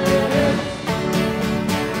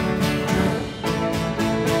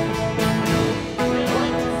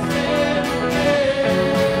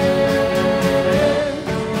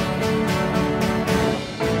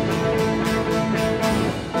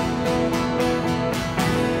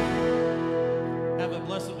 Have a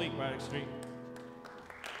blessed week, Braddock Street.